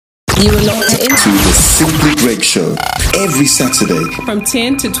You are locked into the Simply Greg Show every Saturday from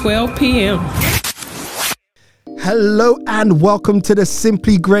 10 to 12 p.m. Hello and welcome to the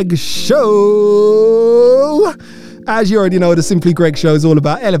Simply Greg Show. As you already know, the Simply Greg Show is all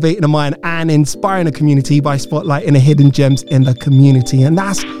about elevating the mind and inspiring the community by spotlighting the hidden gems in the community. And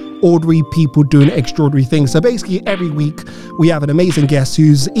that's ordinary people doing extraordinary things. So basically every week we have an amazing guest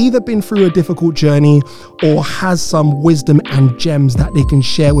who's either been through a difficult journey or has some wisdom and gems that they can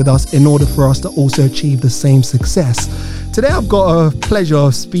share with us in order for us to also achieve the same success. Today I've got a pleasure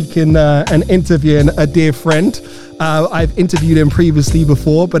of speaking and interviewing a dear friend. I've interviewed him previously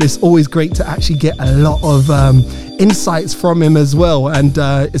before, but it's always great to actually get a lot of insights from him as well. And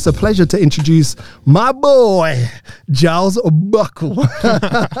it's a pleasure to introduce my boy, Giles Buckle.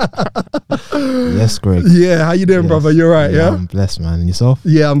 Yes, Greg. Yeah, how you doing, brother? You're right, yeah? I'm blessed, man. And yourself?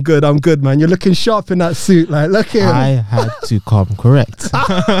 Yeah, I'm good, man. You're looking sharp in that suit. Like, look at him. I had to come correct.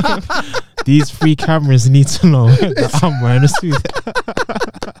 These three cameras need to know that I'm wearing a suit.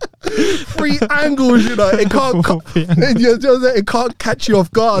 Three angles, you know, it can't catch you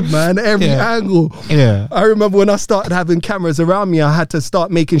off guard, man. Every angle. Yeah. I remember when I started having cameras around me, I had to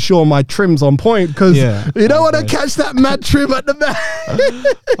start making sure my trim's on point because you don't want to catch that mad trim at the back.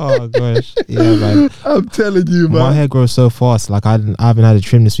 Oh gosh, yeah, man. I'm telling you, man. My hair grows so fast. Like I haven't had a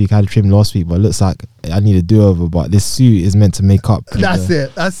trim this week. I had a trim last week, but it looks like I need a do-over. But this suit is meant to make up. That's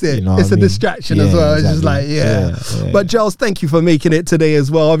it. You know it's a distraction as well. Exactly. It's just like But Giles, thank you for making it today as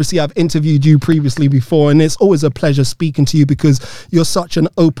well. Obviously, I've interviewed you previously before, and it's always a pleasure speaking to you because you're such an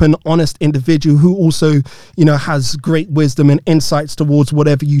open, honest individual who also, you know, has great wisdom and insights towards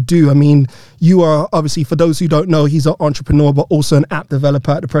whatever you do. I mean, you are obviously, for those who don't know, he's an entrepreneur, but also an app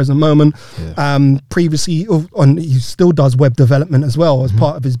developer at the present moment. Yeah. Previously, he still does web development as well as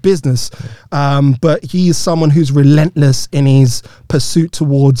part of his business. But he is someone who's relentless in his pursuit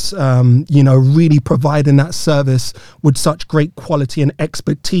towards, really providing that service with such great quality and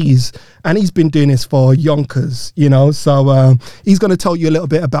expertise. And he's been doing this for yonkers, you know, so he's going to tell you a little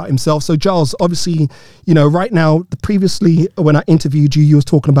bit about himself. So Giles, obviously, you know, right now, previously when I interviewed you, you was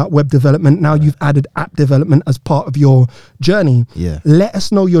talking about web development. Now you've added app development as part of your journey. Yeah. Let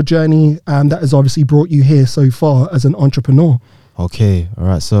us know your journey that has obviously brought you here so far as an entrepreneur. Okay, all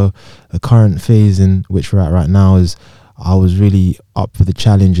right. So the current phase in which we're at right now is I was really up for the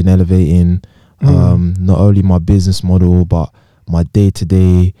challenge in elevating not only my business model, but my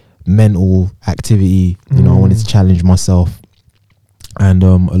day-to-day mental activity. You know, I wanted to challenge myself. And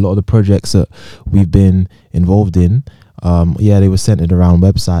a lot of the projects that we've been involved in, they were centered around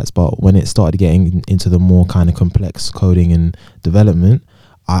websites. But when it started getting into the more kind of complex coding and development,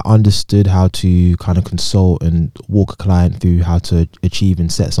 I understood how to kind of consult and walk a client through how to achieve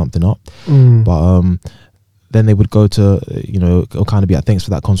and set something up. But then they would go to, it'll kind of be like, thanks for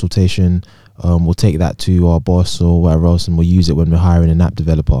that consultation. We'll take that to our boss or whatever else, and we'll use it when we're hiring an app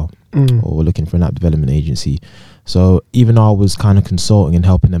developer or we're looking for an app development agency. So even though I was kind of consulting and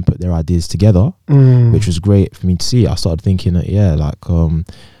helping them put their ideas together, which was great for me to see, I started thinking that,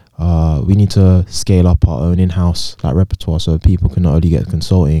 we need to scale up our own in-house repertoire so people can not only get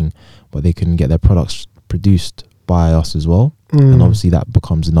consulting, but they can get their products produced by us as well. And obviously that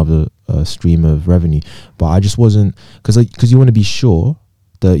becomes another stream of revenue. But I just wasn't, because you want to be sure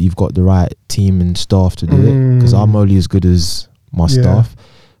that you've got the right team and staff to do it, because I'm only as good as my staff,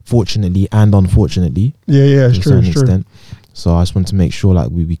 fortunately and unfortunately. It's true. Extent. So I just wanted to make sure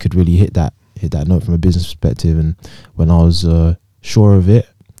we could really hit that note from a business perspective. And when I was sure of it,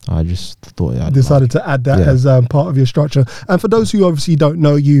 I just thought I'd decided to add that as part of your structure. And for those who obviously don't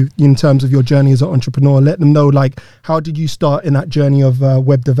know you in terms of your journey as an entrepreneur, let them know how did you start in that journey of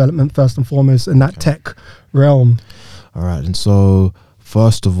web development first and foremost in that tech realm? All right, and so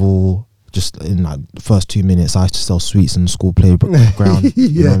first of all, just in the first 2 minutes, I used to sell sweets in the school playground.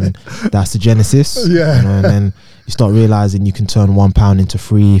 You know what I mean? That's the genesis. Yeah. You know, and then you start realizing you can turn £1 into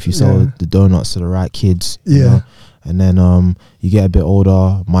 $3 if you sell the donuts to the right kids. You know? And then you get a bit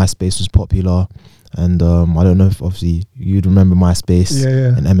older. MySpace was popular, and I don't know if obviously you'd remember MySpace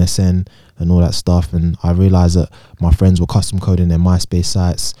and MSN and all that stuff. And I realized that my friends were custom coding their MySpace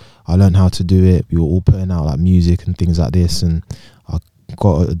sites. I learned how to do it. We were all putting out music and things like this, and I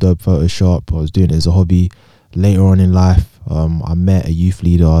got Adobe Photoshop. I was doing it as a hobby. Later on in life, I met a youth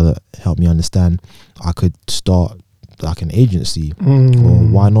leader that helped me understand I could start an agency, or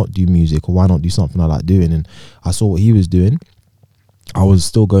why not do music, or why not do something I like doing. And I saw what he was doing. I was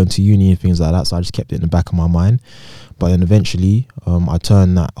still going to uni and things like that, so I just kept it in the back of my mind. But then eventually I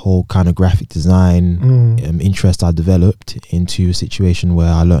turned that whole kind of graphic design interest I developed into a situation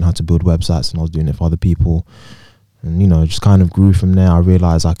where I learned how to build websites, and I was doing it for other people. And, you know, just kind of grew from there. I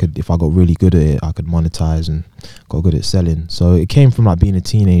realized I could, if I got really good at it, I could monetize, and got good at selling. So it came from like being a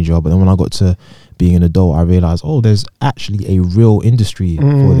teenager, but then when I got to being an adult, I realized, oh, there's actually a real industry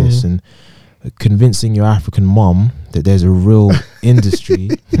for this. And convincing your African mom that there's a real industry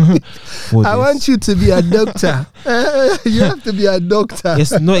for I this. want you to be a doctor. You have to be a doctor.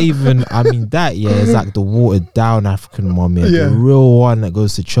 It's not even, I mean, that, is like the watered down African mom. Yeah. The real one that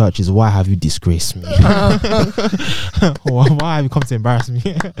goes to church is, why have you disgraced me? Why have you come to embarrass me?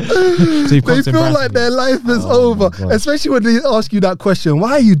 So they feel like their life is over, especially when they ask you that question.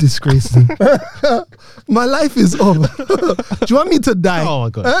 Why are you disgracing? My life is over. Do you want me to die? Oh my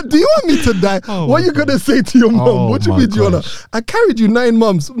God. Do you want me to die? What are you gonna say to your mom? What do you mean, do you wanna? I carried you 9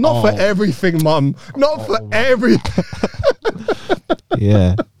 months, not for everything, mom. Not for everything.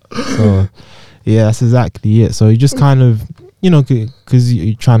 Yeah. So yeah, that's exactly it. So you just kind of, you know, because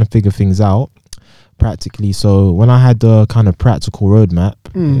you're trying to figure things out practically. So when I had the kind of practical roadmap,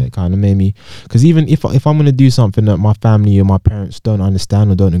 it kind of made me, because even if I'm going to do something that my family or my parents don't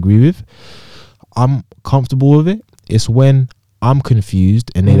understand or don't agree with, I'm comfortable with it. It's when I'm confused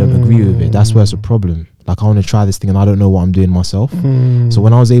and they don't agree with it, that's where it's a problem. Like, I want to try this thing and I don't know what I'm doing myself. So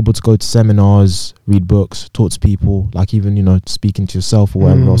when I was able to go to seminars, read books, talk to people, like even, you know, speaking to yourself or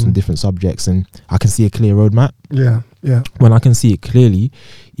whatever else on different subjects, and I can see a clear roadmap. Yeah. When I can see it clearly,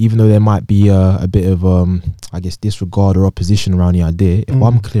 even though there might be a bit of I guess disregard or opposition around the idea, if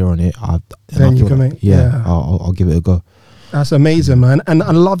I'm clear on it, then you can make I'll give it a go. That's amazing, man. And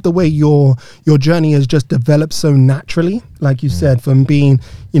I love the way your journey has just developed so naturally, like you said, from being,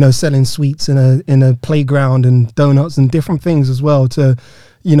 you know, selling sweets in a playground and donuts and different things as well, to,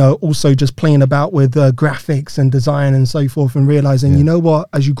 you know, also just playing about with graphics and design and so forth, and realizing, you know what,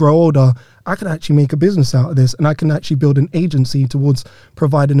 as you grow older, I can actually make a business out of this, and I can actually build an agency towards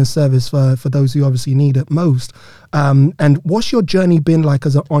providing a service for those who obviously need it most. And what's your journey been like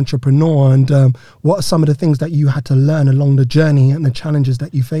as an entrepreneur, and what are some of the things that you had to learn along the journey and the challenges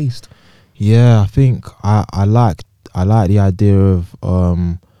that you faced? Yeah, I think I like the idea of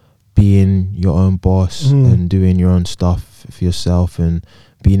being your own boss and doing your own stuff for yourself, and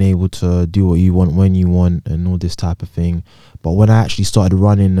being able to do what you want when you want and all this type of thing. But when I actually started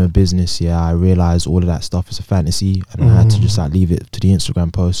running a business, I realized all of that stuff is a fantasy, and I had to just like leave it to the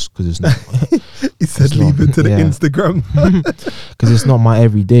Instagram posts, because it's not. He said leave it to the Instagram, because it's not my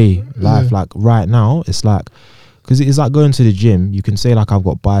everyday life. Like right now, it's like, because it's like going to the gym. You can say like I've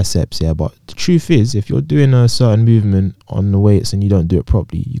got biceps, but the truth is, if you're doing a certain movement on the weights and you don't do it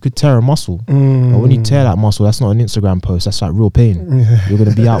properly, you could tear a muscle. And when you tear that muscle, that's not an Instagram post, that's like real pain. You're going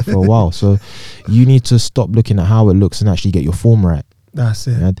to be out for a while. So you need to stop looking at how it looks and actually get your form right. That's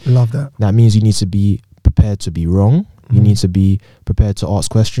it. Love that. That means you need to be prepared to be wrong. You need to be prepared to ask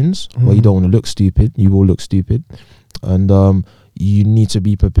questions where you don't want to look stupid. You will look stupid. And you need to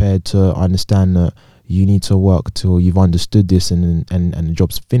be prepared to understand that you need to work till you've understood this and the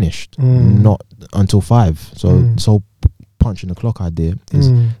job's finished, not until 5. So this whole punching the clock idea is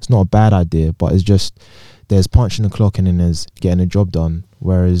it's not a bad idea, but it's just, there's punching the clock and then there's getting a job done.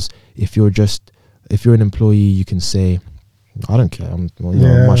 Whereas if you're an employee, you can say, I don't care,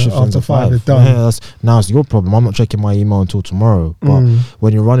 my shift ends at 5. It's done. Now it's your problem. I'm not checking my email until tomorrow. But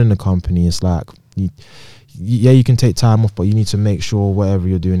when you're running a company, it's like, you can take time off, but you need to make sure whatever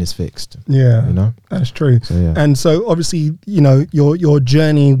you're doing is fixed. Yeah, you know, that's true. So, yeah. And so obviously, you know, your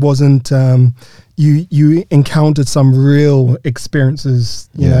journey wasn't you encountered some real experiences.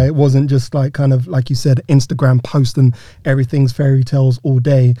 You know, it wasn't just like kind of like you said, Instagram post and everything's fairy tales all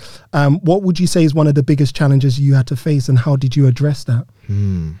day. What would you say is one of the biggest challenges you had to face, and how did you address that?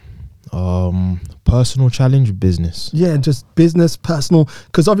 Personal challenge, business. Yeah, just business, personal,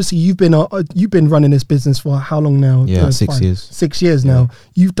 because obviously you've been running this business for how long now? 6 years. 6 years now.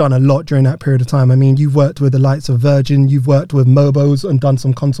 You've done a lot during that period of time. I mean, you've worked with the likes of Virgin, you've worked with Mobos and done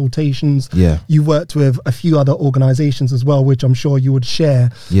some consultations. You've worked with a few other organizations as well, which I'm sure you would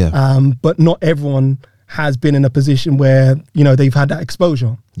share. But not everyone has been in a position where, you know, they've had that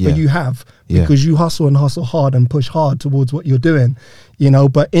exposure. But you have, because you hustle hard and push hard towards what you're doing, you know.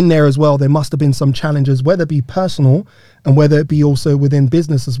 But in there as well, there must have been some challenges, whether it be personal and whether it be also within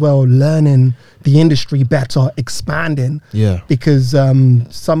business as well, learning the industry better, expanding. Because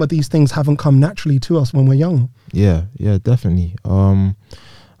some of these things haven't come naturally to us when we're young. Yeah, definitely.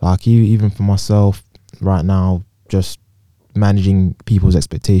 Like even for myself right now, just managing people's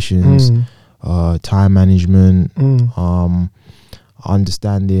expectations, time management,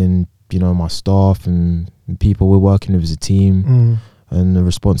 understanding, you know, my staff and people we're working with as a team, and the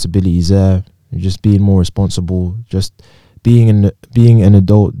responsibilities there, just being more responsible, just being an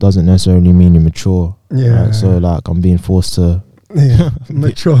adult doesn't necessarily mean you're mature. Yeah. Right? So like I'm being forced to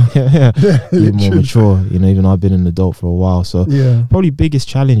mature. Be more mature. You know, even though I've been an adult for a while. So probably biggest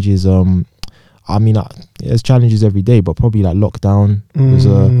challenge is I mean, there's challenges every day, but probably like lockdown was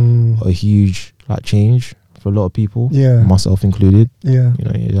a huge like change for a lot of people, myself included. You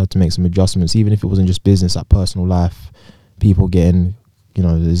know, you had to make some adjustments, even if it wasn't just business, like personal life. People getting, you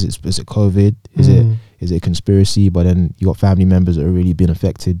know, is it COVID? Is it a conspiracy? But then you got family members that are really been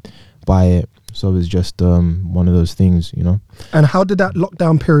affected by it. So it's just one of those things, you know. And how did that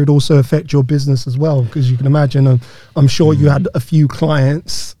lockdown period also affect your business as well? Because you can imagine, I'm sure you had a few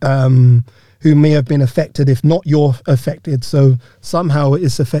clients who may have been affected, if not you're affected. So somehow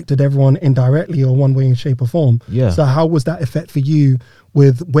it's affected everyone indirectly or one way, shape or form. Yeah. So how was that effect for you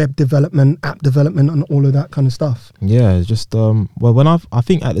with web development, app development and all of that kind of stuff? Yeah, it's just, well, when I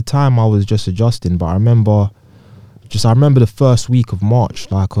think at the time I was just adjusting, but I remember the first week of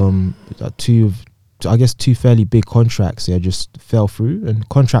March, like two fairly big contracts just fell through, and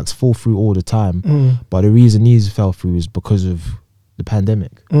contracts fall through all the time. But the reason these fell through is because of the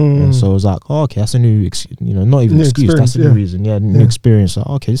pandemic. And so I was like, oh, okay, that's a new, not even excuse, that's a new reason. New experience. Like,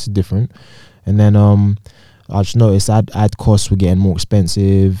 okay, this is different. And then I just noticed ad costs were getting more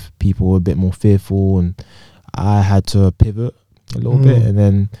expensive. People were a bit more fearful, and I had to pivot a little bit. And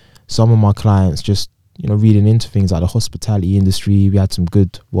then some of my clients just, reading into things like the hospitality industry. We had some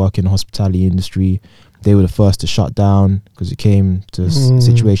good work in the hospitality industry. They were the first to shut down because it came to a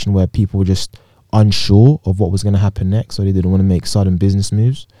situation where people were just unsure of what was going to happen next, so they didn't want to make sudden business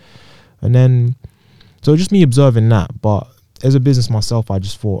moves. And then, so just me observing that. But as a business myself, I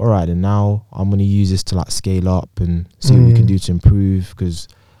just thought, all right, and now I'm going to use this to like scale up and see what we can do to improve, because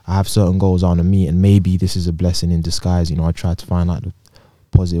I have certain goals I want to meet, and maybe this is a blessing in disguise. I try to find like the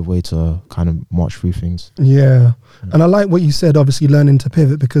positive way to kind of march through things. And I like what you said, obviously learning to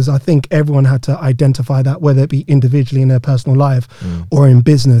pivot, because I think everyone had to identify that, whether it be individually in their personal life or in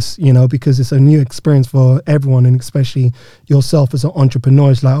business, because it's a new experience for everyone, and especially yourself as an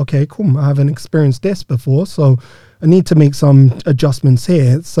entrepreneur. It's like, okay, cool, I haven't experienced this before, so I need to make some adjustments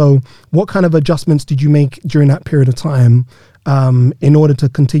here. So what kind of adjustments did you make during that period of time in order to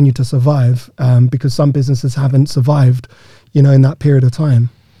continue to survive? Because some businesses haven't survived in that period of time.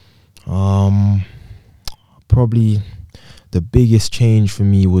 Probably the biggest change for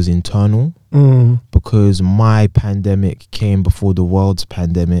me was internal, because my pandemic came before the world's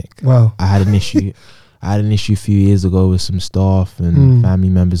pandemic. Wow. I had an issue. A few years ago with some staff and family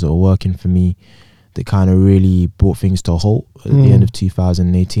members that were working for me that kind of really brought things to a halt at the end of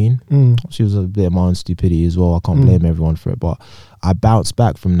 2018. She was a bit of my own stupidity as well. I can't blame everyone for it, but I bounced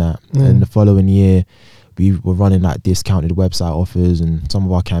back from that. And the following year, we were running like discounted website offers, and some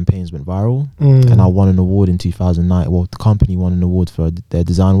of our campaigns went viral. And I won an award in 2009. Well, the company won an award for their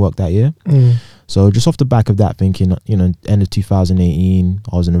design work that year. So just off the back of that, thinking, end of 2018,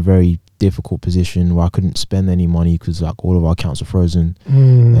 I was in a very difficult position where I couldn't spend any money because like all of our accounts are frozen,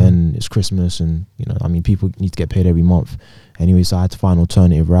 and it's Christmas, and people need to get paid every month anyway. So I had to find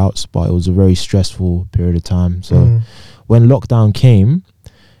alternative routes, but it was a very stressful period of time. So when lockdown came,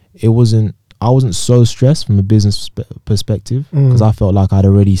 I wasn't so stressed from a business perspective, because I felt like I'd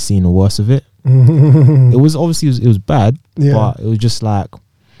already seen the worst of it. It was obviously it was bad, but it was just like,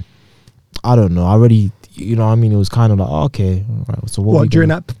 I don't know. I already, it was kind of like, oh, okay, all right. So what during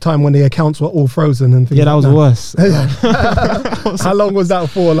that time when the accounts were all frozen and things? Yeah, that was worse. How long was that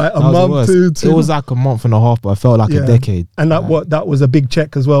for? Like a month, two? It was like a month and a half, but I felt like a decade. And that was a big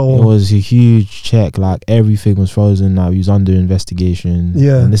check as well. It was a huge check. Like everything was frozen. Like, we was under investigation.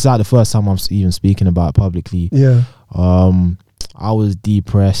 And it's like the first time I'm even speaking about it publicly. I was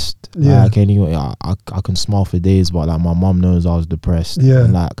depressed. Like anyway, I can smile for days, but like my mom knows I was depressed.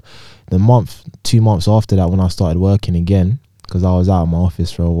 And like 2 months after that, when I started working again, because I was out of my office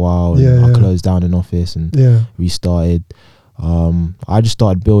for a while, and I closed down an office and restarted. I just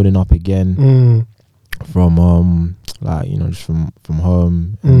started building up again from just from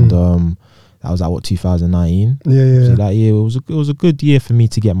home, and that was like 2019. So that year it was a good year for me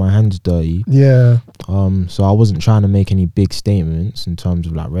to get my hands dirty. So I wasn't trying to make any big statements in terms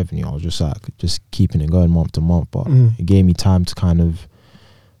of like revenue. I was just keeping it going month to month, but it gave me time to kind of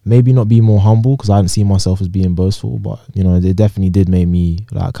maybe not be more humble, because I didn't see myself as being boastful, but it definitely did make me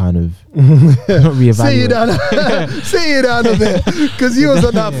like kind of reevaluate. Sit you down a bit, because you was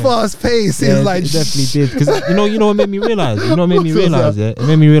on that fast pace. It definitely did, because you know what made me realize. It made me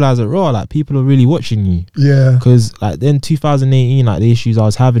realize that like people are really watching you. Because like then 2018, like the issues I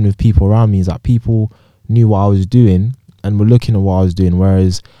was having with people around me is like people knew what I was doing and were looking at what I was doing,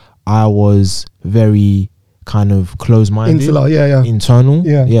 whereas I was very kind of close-minded, internal.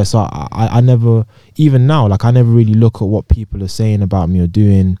 So I never, even now, like I never really look at what people are saying about me or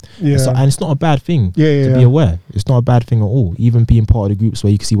doing. And it's not a bad thing to be aware. It's not a bad thing at all. Even being part of the groups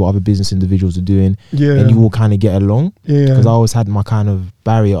where you can see what other business individuals are doing, and you all kind of get along. Because I always had my kind of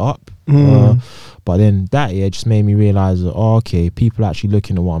barrier up. But then that year just made me realize that, okay, people are actually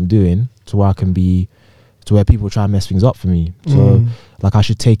looking at what I'm doing to where I can be, to where people try and mess things up for me. So like I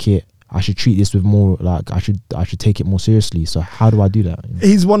should treat this with more, like I should take it more seriously. So how do I do that?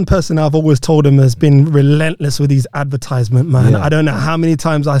 He's one person I've always told him has been relentless with his advertisement, man. I don't know how many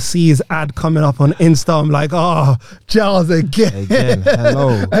times I see his ad coming up on Insta. I'm like, oh, Giles again,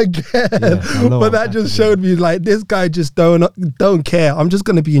 hello, again. Hello, but that just showed me like this guy just don't care. I'm just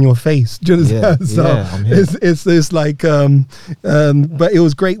gonna be in your face. Do you understand? It's like, but it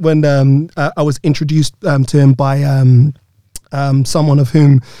was great when I was introduced to him by someone of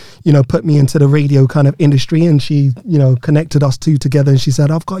whom, put me into the radio kind of industry, and she, connected us two together, and she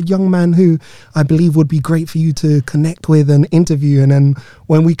said, I've got a young man who I believe would be great for you to connect with and interview. And then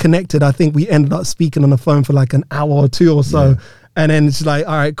when we connected, I think we ended up speaking on the phone for like an hour or two or so. And then it's like,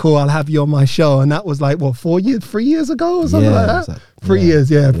 all right, cool, I'll have you on my show. And that was like, what, 3 years ago or something like that? Like, 3 years,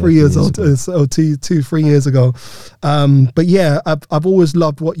 3 years old, so 3 years ago. But yeah, I've always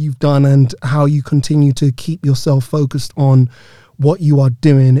loved what you've done and how you continue to keep yourself focused on what you are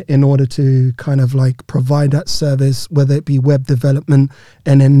doing in order to kind of like provide that service, whether it be web development,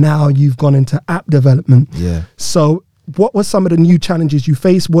 and then now you've gone into app development. So what were some of the new challenges you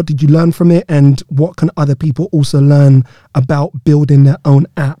faced? What did you learn from it? And what can other people also learn about building their own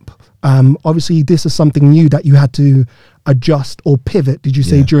app? Obviously, this is something new that you had to adjust or pivot, did you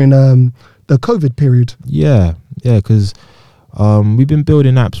say, during the COVID period? Because we've been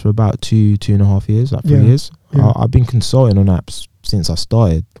building apps for about 2.5 years, like 3 years. I've been consulting on apps since I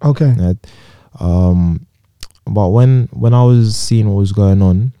started. But when I was seeing what was going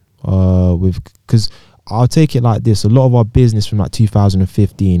on because I'll take it like this, a lot of our business from like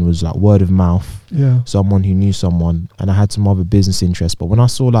 2015 was like word of mouth, someone who knew someone, and I had some other business interests. But when I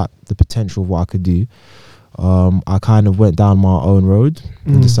saw like the potential of what I could do, I kind of went down my own road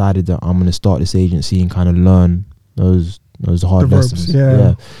and decided that I'm going to start this agency and kind of learn those hard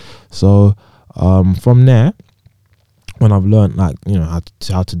lessons. So from there, when I've learned like,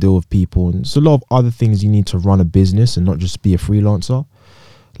 how to deal with people, and it's a lot of other things you need to run a business and not just be a freelancer.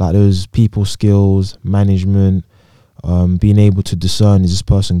 Like those people skills, management, being able to discern, is this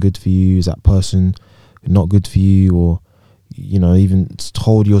person good for you? Is that person not good for you? Or, even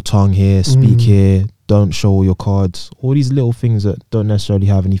hold your tongue here, speak here, don't show all your cards. All these little things that don't necessarily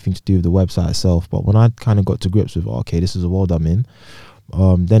have anything to do with the website itself. But when I kind of got to grips with, okay, this is a world I'm in,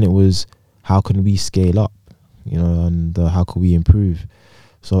 then it was, how can we scale up? And how can we improve?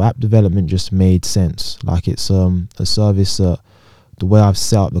 So app development just made sense. Like it's a service that, the way I've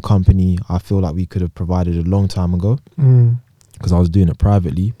set up the company, I feel like we could have provided a long time ago because I was doing it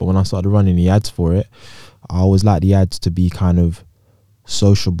privately. But when I started running the ads for it, I always like the ads to be kind of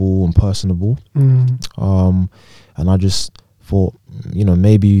sociable and personable. And I just thought,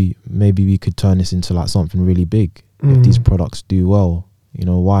 maybe we could turn this into like something really big. If these products do well,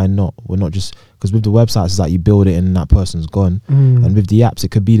 why not? We're not just, because with the websites, it's like you build it and that person's gone. And with the apps,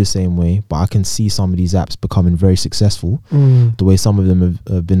 it could be the same way, but I can see some of these apps becoming very successful, the way some of them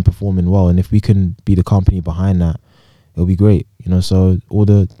have been performing well. And if we can be the company behind that, it'll be great. So all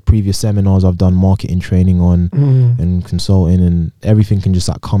the previous seminars I've done marketing training on and consulting, and everything can just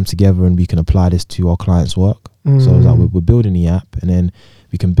like come together and we can apply this to our clients' work. So it's like we're building the app, and then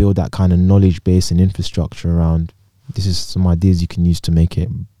we can build that kind of knowledge base and infrastructure around, this is some ideas you can use to make it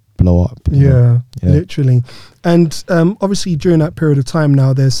blow up. Literally. And obviously during that period of time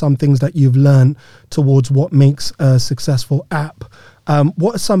now, there's some things that you've learned towards what makes a successful app.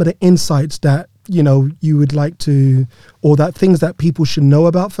 What are some of the insights that you would like to, or that things that people should know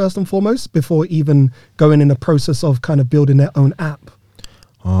about first and foremost before even going in the process of kind of building their own app?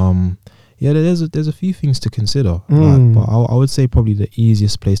 There's a few things to consider, but I would say probably the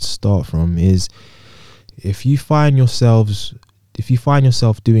easiest place to start from is, if you find yourself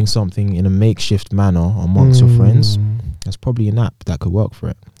doing something in a makeshift manner amongst your friends, that's probably an app that could work for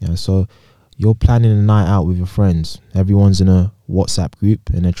it. So you're planning a night out with your friends. Everyone's in a WhatsApp group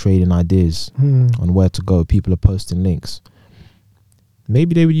and they're trading ideas on where to go. People are posting links.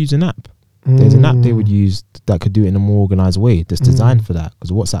 Maybe they would use an app. There's an app they would use that could do it in a more organized way that's designed for that,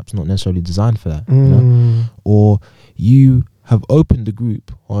 because WhatsApp's not necessarily designed for that. Or you have opened the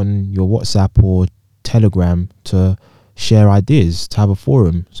group on your WhatsApp or Telegram to share ideas, to have a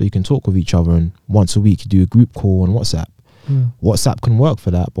forum so you can talk with each other, and once a week you do a group call on WhatsApp. WhatsApp can work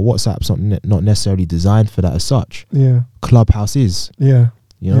for that, but WhatsApp's not necessarily designed for that as such. Yeah. Clubhouse is. Yeah.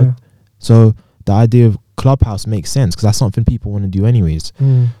 You know? Yeah. So the idea of Clubhouse makes sense because that's something people want to do anyways.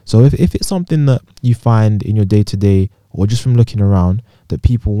 So if it's something that you find in your day-to-day or just from looking around that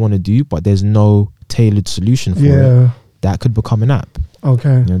people want to do, but there's no tailored solution for it, that could become an app.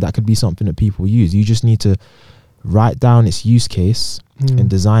 Okay. You know, that could be something that people use. You just need to write down its use case and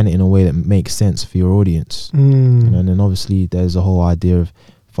design it in a way that makes sense for your audience. You know, and then obviously there's a whole idea of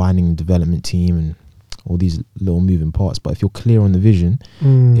finding a development team and all these little moving parts. But if you're clear on the vision,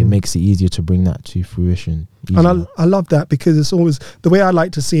 it makes it easier to bring that to fruition. Easier. And I love that because it's always the way I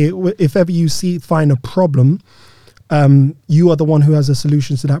like to see it. If ever you find a problem, you are the one who has the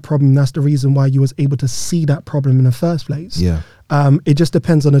solutions to that problem. That's the reason why you was able to see that problem in the first place. Yeah. It just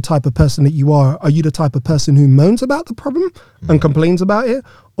depends on the type of person that you are. Are you the type of person who moans about the problem and complains about it?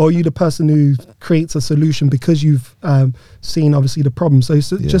 Or are you the person who creates a solution because you've seen obviously the problem? So it's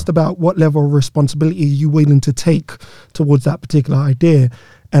just about what level of responsibility are you willing to take towards that particular idea.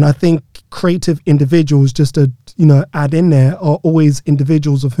 And I think creative individuals, just to add in there, are always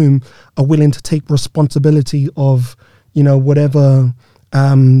individuals of whom are willing to take responsibility of whatever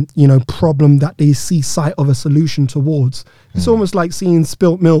problem that they see sight of a solution towards. It's almost like seeing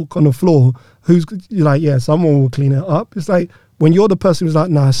spilt milk on the floor. You're like, yeah, someone will clean it up. It's like when you're the person who's like,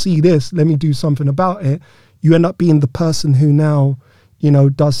 nah, I see this, let me do something about it. You end up being the person who now,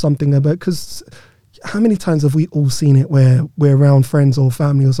 does something about it. Because how many times have we all seen it where we're around friends or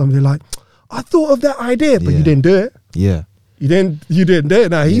family or something like, I thought of that idea, but you didn't do it. Yeah. You didn't do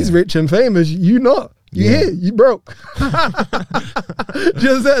it. Now he's rich and famous. You not. You here, you broke.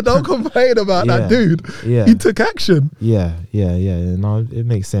 Just said, don't complain about that dude. Yeah. He took action. Yeah. No, it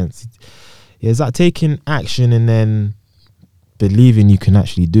makes sense. Yeah, it's like taking action and then believing you can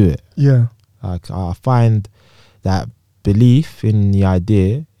actually do it. Yeah. Like I find that belief in the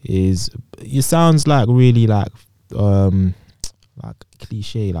idea it sounds like really like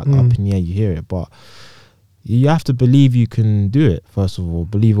cliche, like up in the air, you hear it, but you have to believe you can do it. First of all,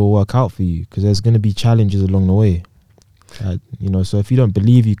 believe it'll work out for you because there's going to be challenges along the way. So if you don't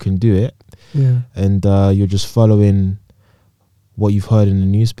believe you can do it, and you're just following what you've heard in the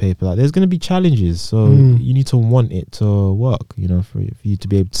newspaper, like there's going to be challenges. So you need to want it to work. For you to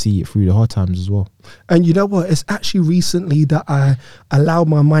be able to see it through the hard times as well. And you know what? It's actually recently that I allowed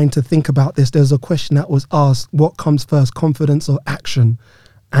my mind to think about this. There's a question that was asked: what comes first, confidence or action?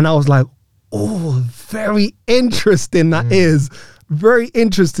 And I was like, oh, very interesting. That is very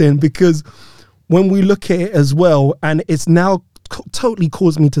interesting because when we look at it as well, and it's now totally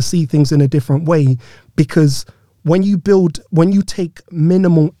caused me to see things in a different way, because when you take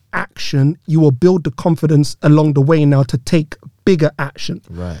minimal action, you will build the confidence along the way now to take bigger action.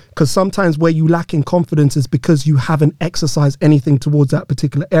 Right. Because sometimes where you lack in confidence is because you haven't exercised anything towards that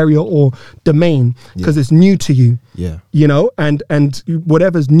particular area or domain because it's new to you. Yeah. And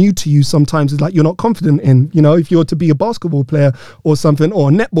whatever's new to you sometimes is like you're not confident in. If you're to be a basketball player or something or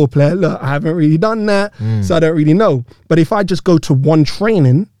a netball player, look, I haven't really done that, so I don't really know. But if I just go to one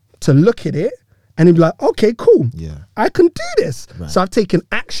training to look at it, and he'd be like, okay, cool. Yeah. I can do this. Right. So I've taken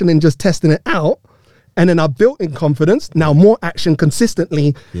action in just testing it out. And then I've built in confidence. Now more action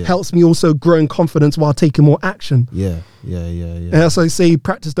consistently helps me also grow in confidence while taking more action. Yeah. And as I say,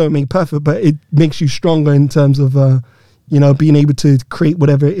 practice don't make perfect, but it makes you stronger in terms of, being able to create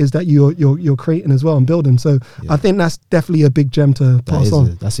whatever it is that you're creating as well and building. So I think that's definitely a big gem to pass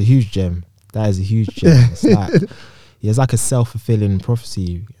on. That's a huge gem. That is a huge gem. It's like a self-fulfilling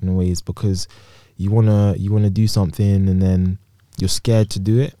prophecy in ways because you wanna do something and then you're scared to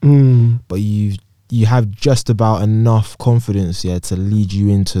do it, but you have just about enough confidence to lead you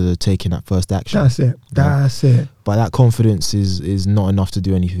into taking that first action. That's it. But that confidence is not enough to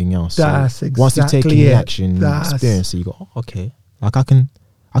do anything else. That's so exactly once you've taken the action, you experience it, you go, oh, okay, like I can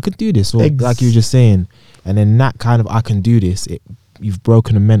do this, or like you were just saying, and then that kind of I can do this, you've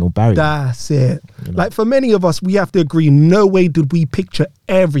broken a mental barrier. That's it. Like for many of us, we have to agree, no way did we picture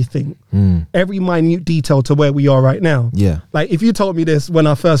everything, every minute detail to where we are right now. Yeah. Like if you told me this when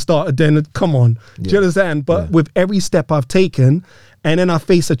I first started, then come on, do you understand? But with every step I've taken, and then I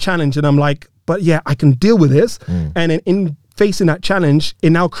face a challenge and I'm like, but I can deal with this. And then in facing that challenge, it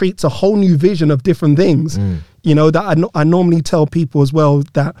now creates a whole new vision of different things, that I normally tell people as well,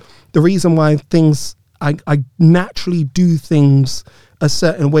 that the reason why I naturally do things a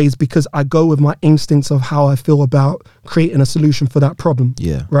certain ways because I go with my instincts of how I feel about creating a solution for that problem.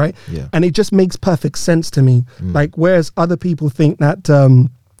 Yeah. Right. Yeah. And it just makes perfect sense to me. Like, whereas other people think that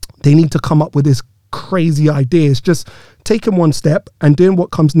they need to come up with this crazy idea, it's just taking one step and doing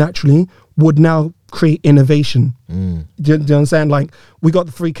what comes naturally would now create innovation. Do you understand? Like, we got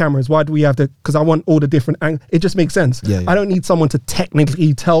the 3 cameras. Why do we have to? Because I want all the different angles. It just makes sense. Yeah. I don't need someone to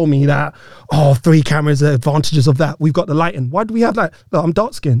technically tell me that, 3 cameras, the advantages of that. We've got the lighting. Why do we have that? No, I'm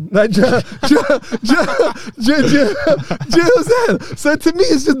dark skinned. Like, do you understand? So to me,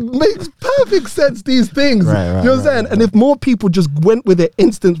 it just makes perfect sense, these things. Right, you understand? And if more people just went with it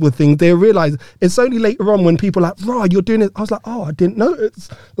instant with things, they realize it's only later on when people are like, "Raw, you're doing it." I was like, "Oh, I didn't notice."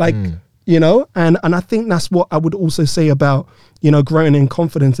 Like, you know, and I think that's what I would also say about, you know, growing in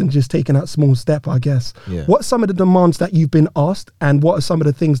confidence and just taking that small step, I guess. Yeah. What are some of the demands that you've been asked, and what are some of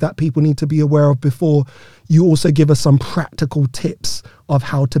the things that people need to be aware of before you also give us some practical tips of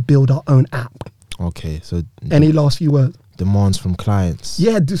how to build our own app? Okay, so Any last few words? Demands from clients.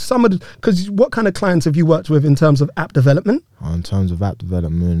 Yeah, do some of the, because what kind of clients have you worked with in terms of app development? In terms of app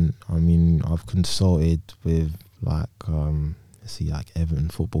development, I mean, I've consulted with like like Everton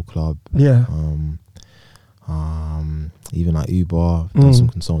Football Club. Yeah. Even like Uber, I've done some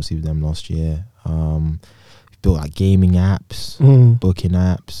consultancy with them last year. Built like gaming apps, booking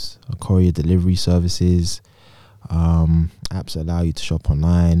apps, courier delivery services, apps that allow you to shop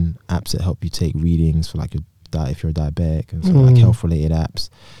online, apps that help you take readings for like if you're a diabetic, and so like health related apps,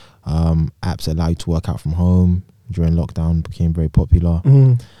 apps that allow you to work out from home. During lockdown became very popular.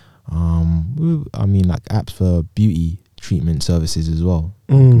 I mean, like apps for beauty treatment services as well.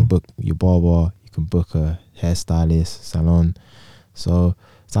 You can book your barber, you can book a hairstylist, salon. So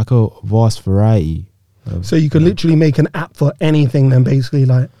it's like a vast variety. So you could literally make an app for anything then, basically,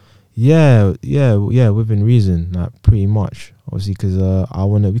 like. Yeah, within reason, like pretty much. Obviously, because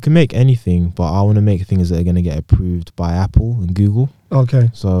we can make anything, but I want to make things that are going to get approved by Apple and Google.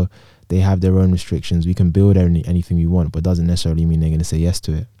 Okay. So they have their own restrictions. We can build anything we want, but doesn't necessarily mean they're going to say yes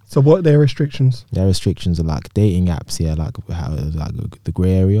to it. So what are their restrictions? Their restrictions are like dating apps, like the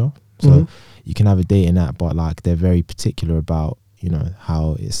grey area. So you can have a dating app, but like they're very particular about, you know,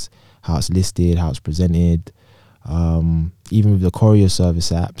 how it's listed, how it's presented. Even with the courier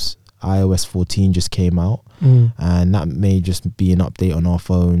service apps, iOS 14 just came out, and that may just be an update on our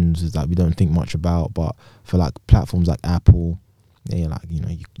phones that we don't think much about. But for like platforms like Apple, they're like, you know,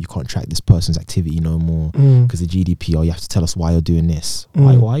 you can't track this person's activity no more because the GDPR. You have to tell us why you're doing this.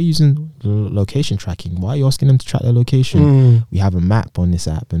 Why are you using location tracking? Why are you asking them to track their location? We have a map on this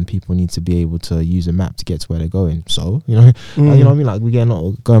app, and people need to be able to use a map to get to where they're going. So you know, like, you know what I mean. Like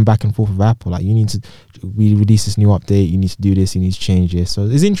we're going back and forth with Apple. Like we release this new update. You need to do this. You need to change this. So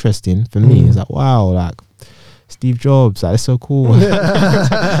it's interesting for me. It's like, wow, like Steve Jobs, that's so cool.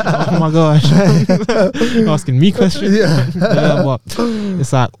 Oh my gosh. Asking me questions. But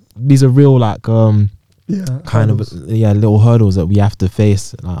it's like these are real like little hurdles that we have to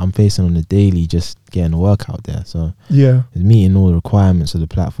face. Like I'm facing on a daily, just getting the work out there. So it's meeting all the requirements of the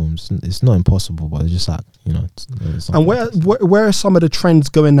platforms. It's not impossible, but it's just like, you know, it's and where are some of the trends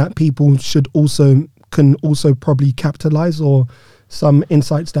going that people can also probably capitalize, or some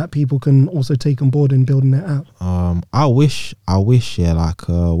insights that people can also take on board in building their app? I wish, like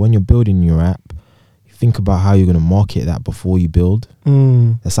when you're building your app, you think about how you're going to market that before you build.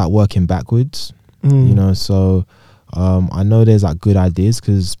 It's like working backwards, you know. So I know there's like good ideas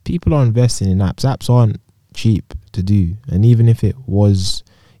because people are investing in apps. Apps aren't cheap to do, and even if you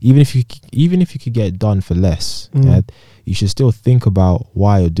could get it done for less, you should still think about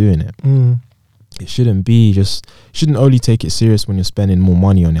why you're doing it. It shouldn't only take it serious when you're spending more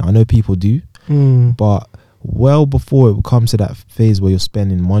money on it. I know people do, but well before it comes to that phase where you're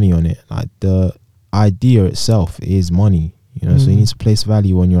spending money on it, like the idea itself is money, you know. So you need to place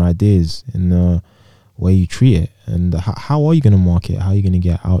value on your ideas and the way you treat it, and how are you going to market? How are you going to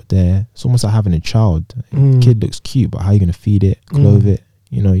get out there? It's almost like having a child. Kid looks cute, but how are you going to feed it, clothe it?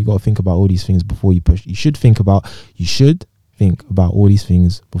 You know, you got to think about all these things before you push. You should think about all these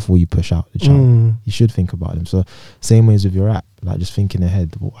things before you push out the child. You should think about them. So same way as with your app, like just thinking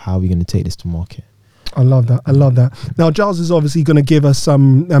ahead, how are we going to take this to market? I love that. Now, Giles is obviously going to give us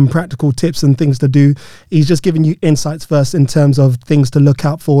some practical tips and things to do. He's just giving you insights first in terms of things to look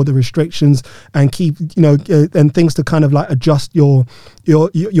out for, the restrictions, and keep, you know, and things to kind of like adjust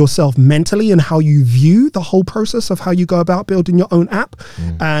yourself mentally and how you view the whole process of how you go about building your own app.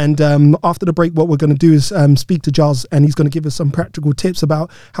 And after the break, what we're going to do is speak to Giles, and he's going to give us some practical tips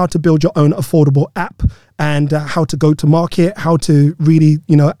about how to build your own affordable app, and how to go to market, how to really,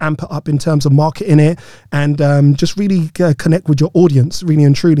 you know, amp it up in terms of marketing it, and just really connect with your audience really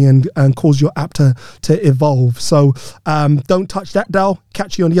and truly, and cause your app to evolve. So don't touch that dial.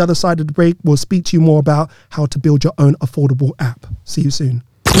 Catch you on the other side of the break. We'll speak to you more about how to build your own affordable app. See you soon.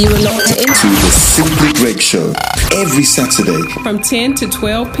 You are locked into The Simply Greg Show every Saturday from 10 to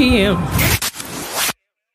 12 p.m.